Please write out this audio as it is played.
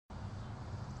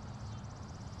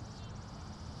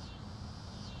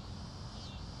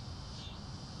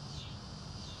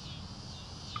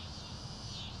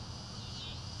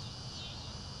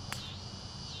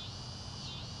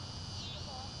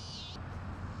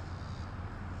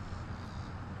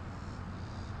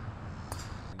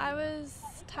I was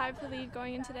tied for the lead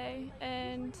going in today,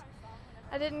 and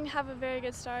I didn't have a very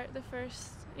good start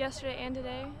yesterday and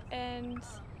today, and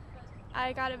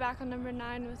I got it back on number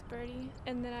 9 with birdie,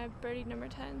 and then I birdied number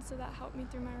 10, so that helped me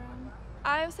through my round.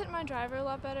 I was hitting my driver a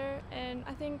lot better, and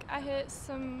I think I hit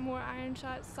some more iron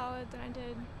shots solid than I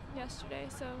did yesterday,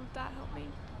 so that helped me.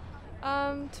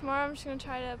 Tomorrow I'm just going to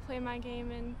try to play my game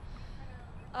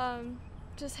and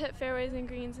just hit fairways and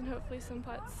greens and hopefully some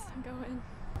putts go in.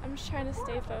 I'm just trying to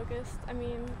stay focused. I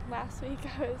mean, last week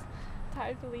I was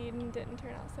tied for lead and didn't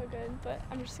turn out so good, but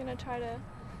I'm just going to try to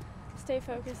stay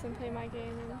focused and play my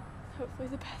game and hopefully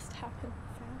the best happens.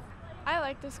 So. I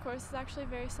like this course. It's actually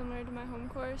very similar to my home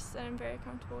course and I'm very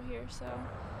comfortable here, so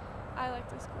I like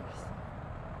this course.